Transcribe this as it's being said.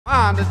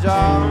find a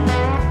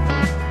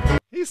job.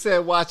 He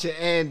said watching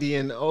Andy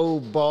and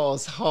old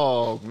boss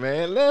hog,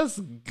 man. Let's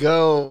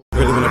go.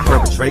 Really when I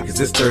perpetrate, cause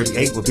this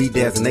 38 will be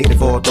designated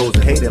for all those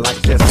that hate it like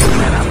just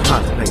man, I'm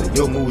contemplating.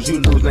 Your moves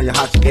you lose, now your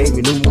hot you gave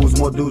me. New moves,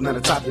 more dudes, now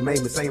the top you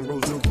made me. Same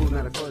rules, new crews,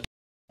 now the first.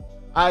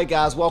 Alright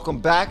guys, welcome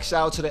back.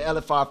 Shout out to the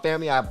LFR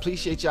family. I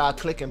appreciate y'all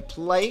clicking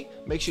play.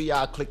 Make sure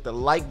y'all click the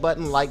like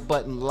button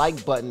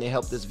to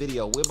help this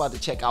video. We're about to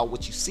check out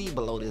what you see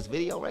below this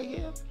video right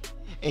here.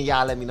 And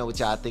y'all let me know what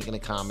y'all think in the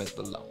comments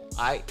below.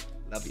 Alright,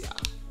 love y'all.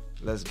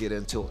 Let's get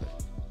into it.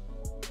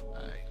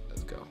 Alright,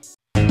 let's go.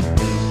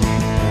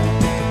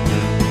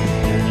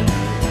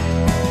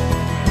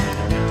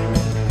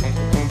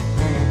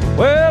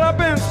 Well, I've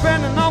been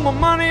spending all my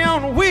money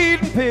on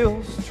weed and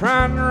pills,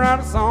 trying to write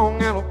a song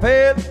that'll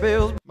pay the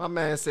bills. My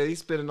man said he's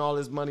spending all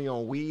his money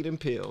on weed and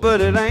pills. But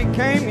it ain't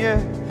came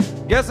yet.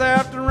 Guess I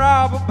have to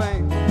rob a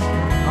bank.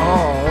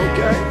 Oh,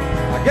 okay.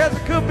 I guess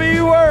it could be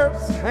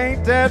worse.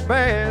 Ain't that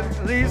bad.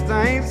 At least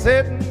I ain't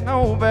sitting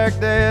no back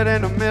there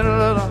in the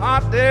middle of the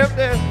hot day of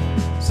death,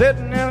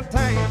 sitting in a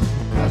tank.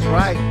 That's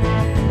right.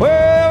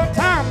 Well,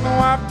 time the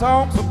wife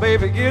talks, so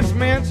baby gets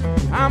mentioned.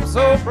 I'm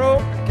so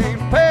broke, I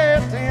can't pay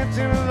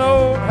attention.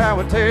 Lord, how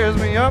it tears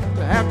me up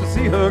to have to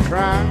see her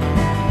crying.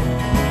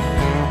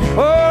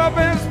 Oh, I've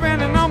been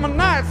spending all my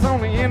nights on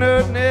the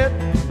internet,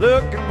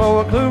 looking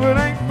for a clue but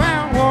ain't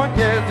found one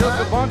yet.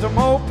 Just a bunch of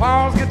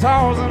Mopars,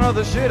 guitars, and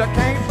other shit I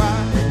can't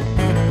find.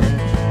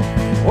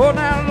 Oh,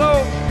 now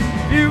Lord,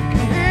 if you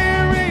can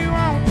hear me,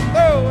 won't you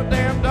throw a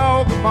damn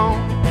dog a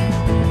bone?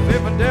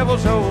 If a devil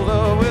shows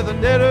up with a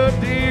deader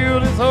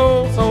deal, this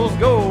whole soul's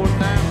going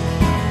down.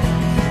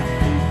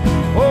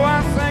 Oh,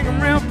 I sing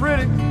 'em real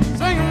pretty,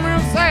 sing 'em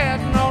real sad,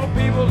 and all the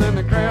people in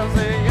the crowd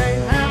say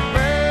ain't half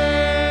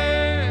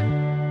bad.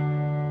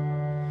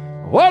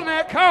 Wasn't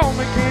that call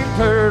me King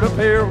Turd up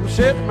here on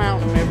Shit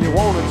Mountain? If you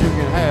want it, you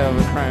can have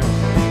the crown.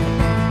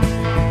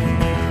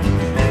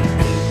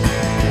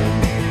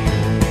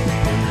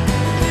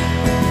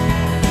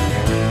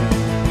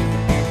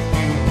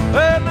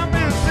 Well, I've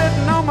been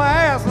sitting on my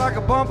ass like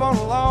a bump on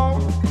a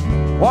log,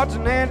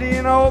 watching Andy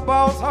and old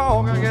boss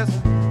hog. I guess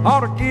I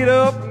ought to get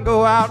up and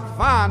go out and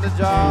find a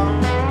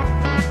job.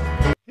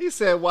 He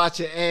said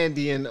watching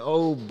Andy and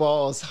old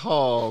boss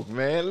hog,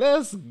 man.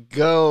 Let's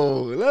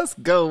go. Let's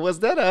go. Was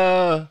that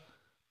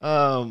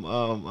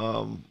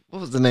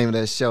what was the name of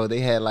that show? They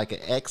had like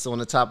an X on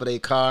the top of their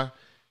car,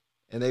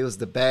 and they was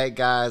the bad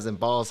guys, and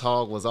Boss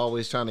Hog was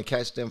always trying to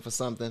catch them for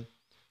something.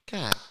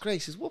 God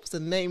gracious, what was the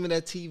name of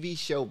that TV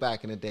show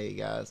back in the day,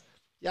 guys?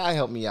 Y'all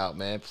help me out,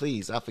 man.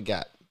 Please, I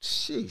forgot.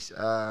 Sheesh.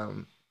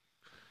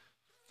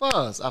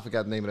 Fuzz. I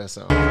forgot the name of that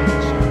song.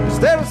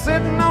 Instead of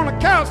sitting on the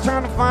couch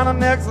trying to find the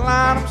next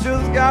line, I'm sure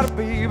there's gotta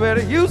be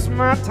better use of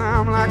my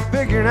time, like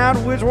figuring out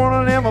which one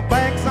of them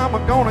banks I'm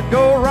gonna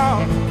go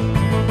rob.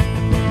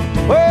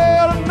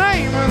 Well, the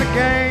name of the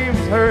game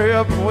is hurry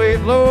up and wait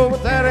low,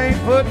 but that ain't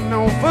putting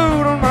no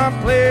food on my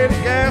plate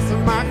or gas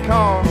in my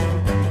car.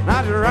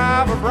 Not to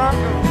drive a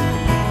Bronco.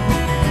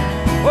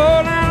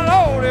 Oh, now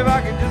Lord, if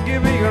I could just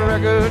give me a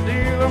record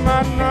deal, I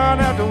might not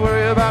have to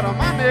worry about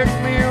my next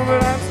meal,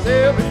 but I'd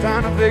still be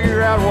trying to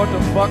figure out what the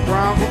fuck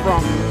wrong with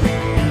Bronco.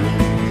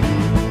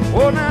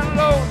 Oh, now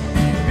Lord,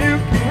 if you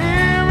can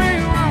hear me,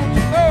 won't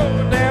you throw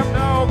a damn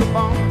dog a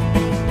bone?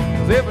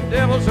 'Cause if a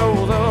devil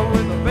shows up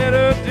with a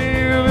better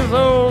deal, his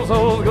whole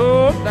soul's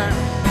go down.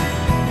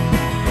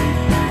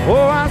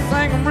 Oh, I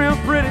sing 'em real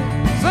pretty,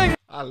 sing.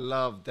 I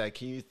love that.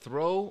 Can you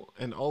throw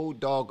an old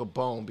dog a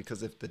bone?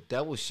 Because if the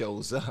devil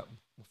shows up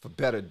with a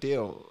better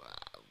deal,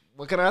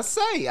 what can I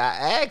say?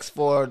 I asked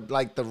for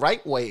like the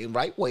right way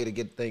to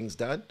get things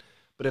done.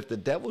 But if the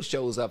devil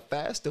shows up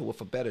faster with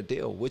a better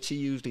deal, which he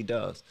usually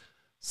does,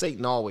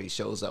 Satan always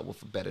shows up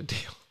with a better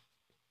deal.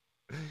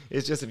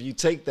 It's just if you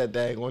take that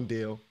daggone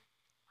deal,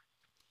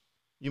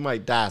 you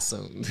might die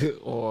soon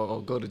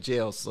or go to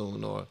jail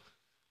soon, or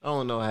I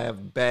don't know,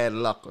 have bad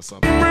luck or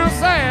something. Real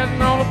sad,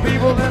 and all the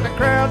people in the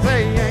crowd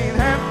say you ain't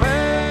half bad.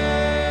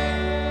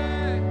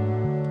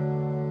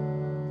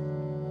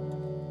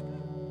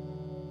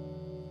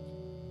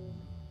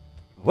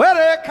 Well,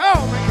 they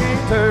call me King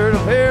Turd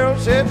of Hell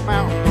Shit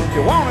Mountain. If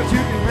you want it, you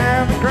can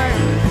have the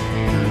crown.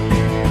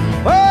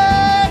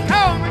 Oh,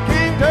 call me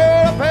King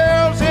Turd of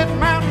Hell Shit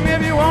Mountain.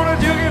 If you want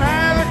it, you can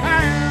have the crown.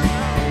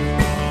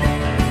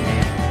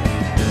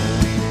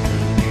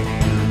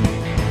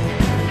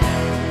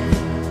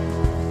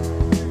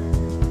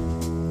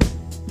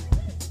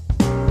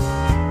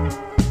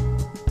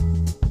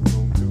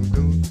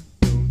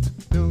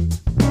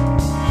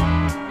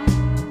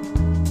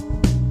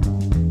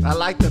 I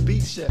like the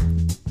beat shift.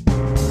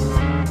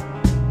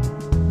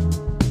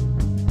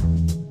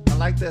 I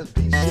like that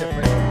beat shift,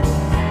 man.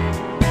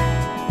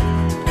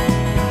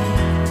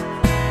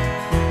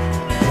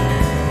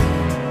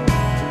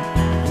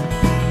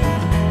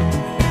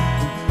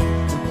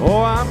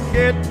 Oh, I'm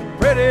getting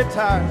pretty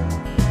tired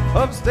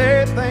of the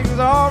state things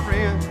are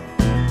in.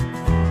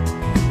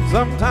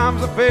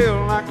 Sometimes I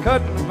feel like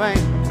cutting a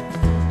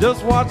vein,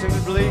 just watching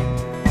it bleed.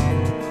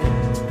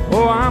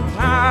 Oh, I'm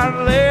tired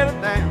of laying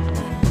it down,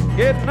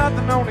 get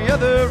nothing on the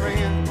other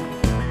end.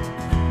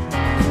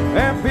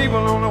 And people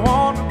only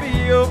want to be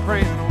your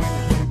friend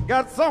when you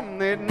got something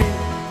they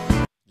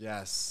need.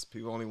 Yes,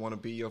 people only want to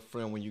be your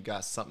friend when you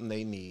got something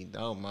they need.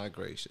 Oh my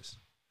gracious.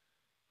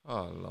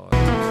 Oh Lord.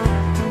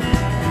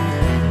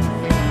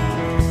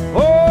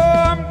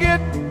 Oh, I'm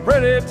getting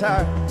pretty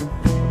tired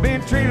of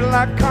being treated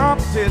like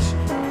competition,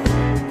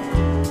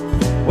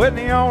 when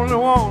the only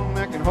one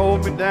that can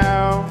hold me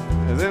down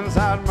is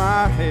inside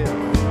my head.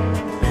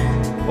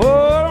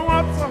 Oh,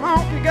 what's the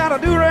honk you gotta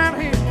do around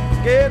here?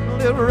 Get a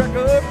little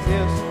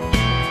recognition.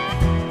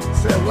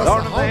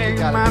 Lord, the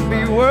things might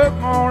be worth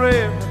more to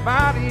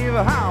everybody if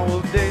I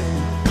was dead.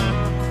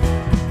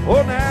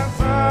 Oh, now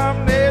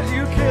some days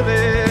you kill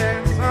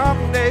it,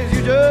 some days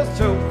you just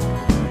choke.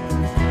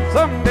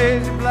 Some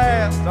days you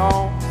blast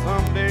on,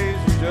 some days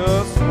you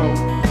just smoke.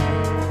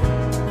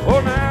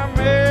 Oh, now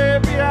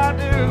maybe I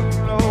do,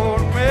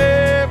 Lord,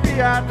 maybe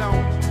I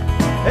don't.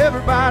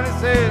 Everybody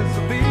says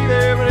to be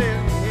there, but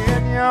in the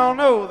end, y'all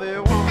know they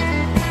won't.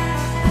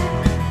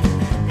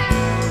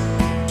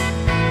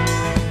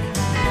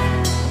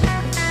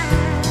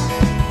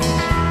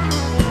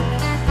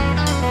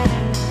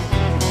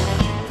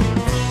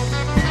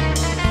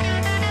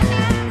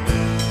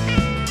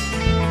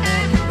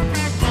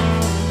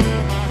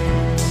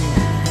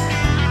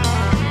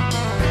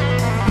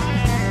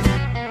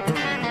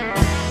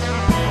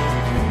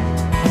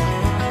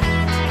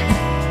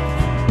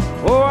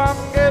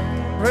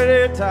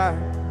 Pretty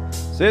tired,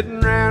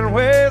 sitting around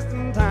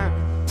wasting time.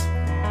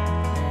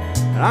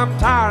 And I'm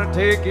tired of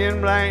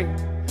taking blame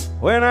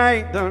when I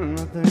ain't done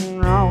nothing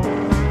wrong.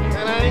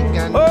 And I ain't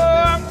got oh,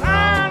 I'm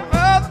tired of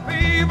other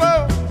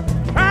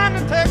people trying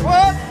to take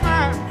what's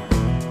mine.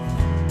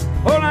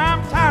 Oh,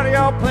 I'm tired of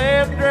y'all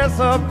playing dress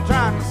up and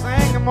trying to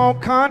sing them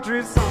old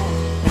country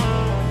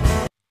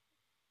songs.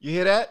 You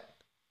hear that?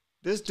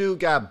 This dude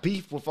got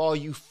beef with all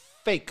you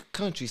fake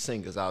country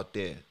singers out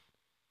there.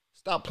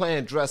 Stop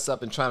playing dress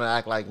up and trying to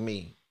act like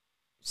me,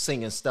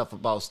 singing stuff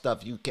about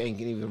stuff you can't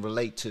even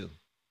relate to.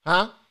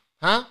 Huh?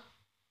 Huh?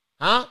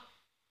 Huh?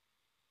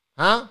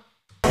 Huh?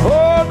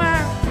 Oh,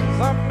 now,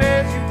 some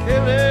days you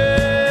kill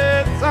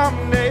it,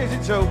 some days you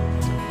choke.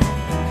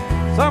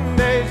 Some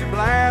days you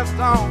blast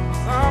on,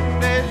 some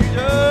days you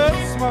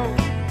just smoke.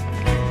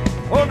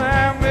 Oh,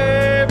 now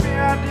maybe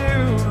I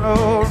do,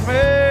 Lord,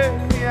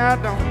 maybe I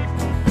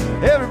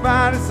don't.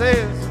 Everybody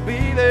says to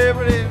be there,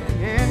 but in the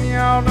end,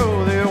 y'all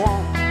know they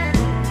won't.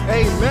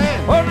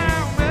 Amen. Oh,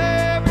 now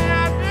maybe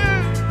I do,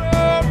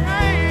 oh,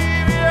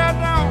 maybe I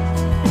don't.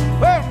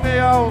 Well, they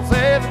all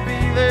say to be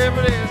there,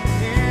 but in the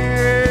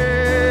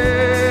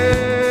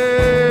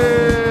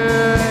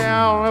end,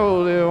 y'all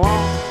know they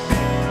won't.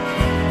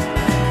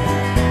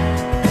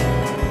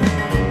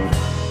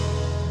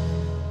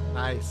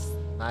 Nice,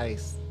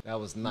 nice. That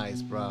was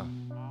nice, bro.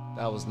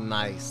 That was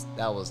nice.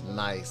 That was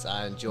nice.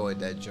 I enjoyed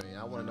that journey.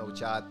 I want to know what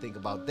y'all think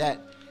about that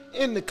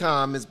in the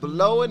comments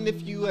below, and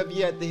if you have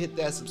yet to hit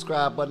that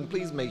subscribe button,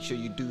 please make sure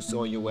you do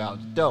so on your way out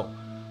the door.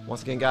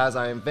 Once again, guys,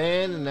 I am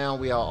Van, and now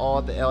we are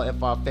all the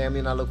LFR family,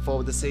 and I look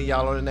forward to seeing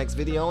y'all on the next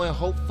video, and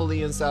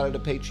hopefully inside of the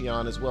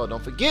Patreon as well.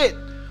 Don't forget,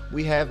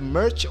 we have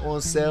merch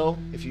on sale.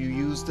 If you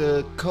use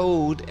the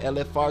code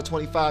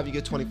LFR25, you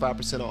get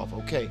 25% off.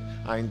 Okay,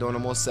 I ain't doing no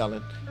more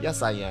selling.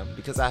 Yes, I am,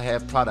 because I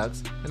have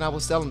products, and I will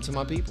sell them to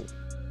my people.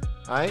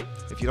 Alright?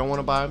 If you don't want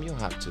to buy them, you don't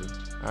have to.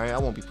 Alright? I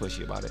won't be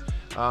pushy about it.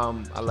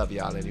 I love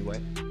y'all anyway.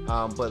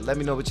 But let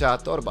me know what y'all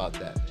thought about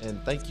that.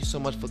 And thank you so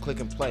much for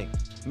clicking play.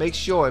 Make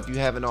sure, if you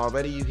haven't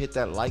already, you hit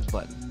that like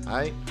button.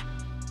 Alright?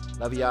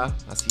 Love y'all.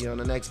 I'll see you on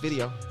the next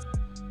video.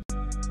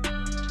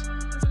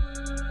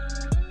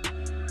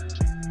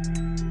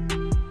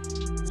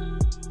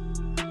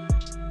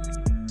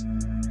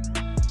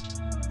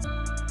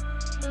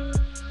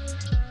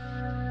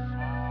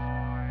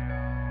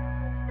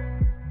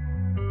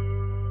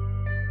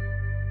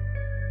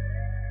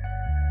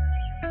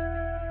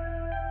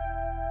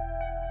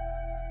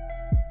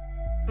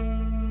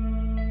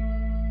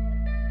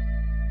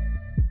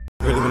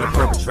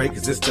 Perpetrate,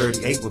 cause this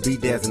 38 will be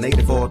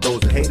designated for all those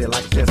that hate it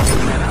like just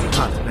man, I'm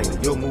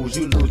contemplating. Your moves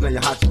you lose, now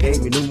your heart you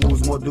gave me. New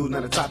moves, more dudes,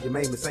 now the top you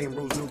made me. Same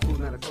rules, new crews,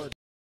 now the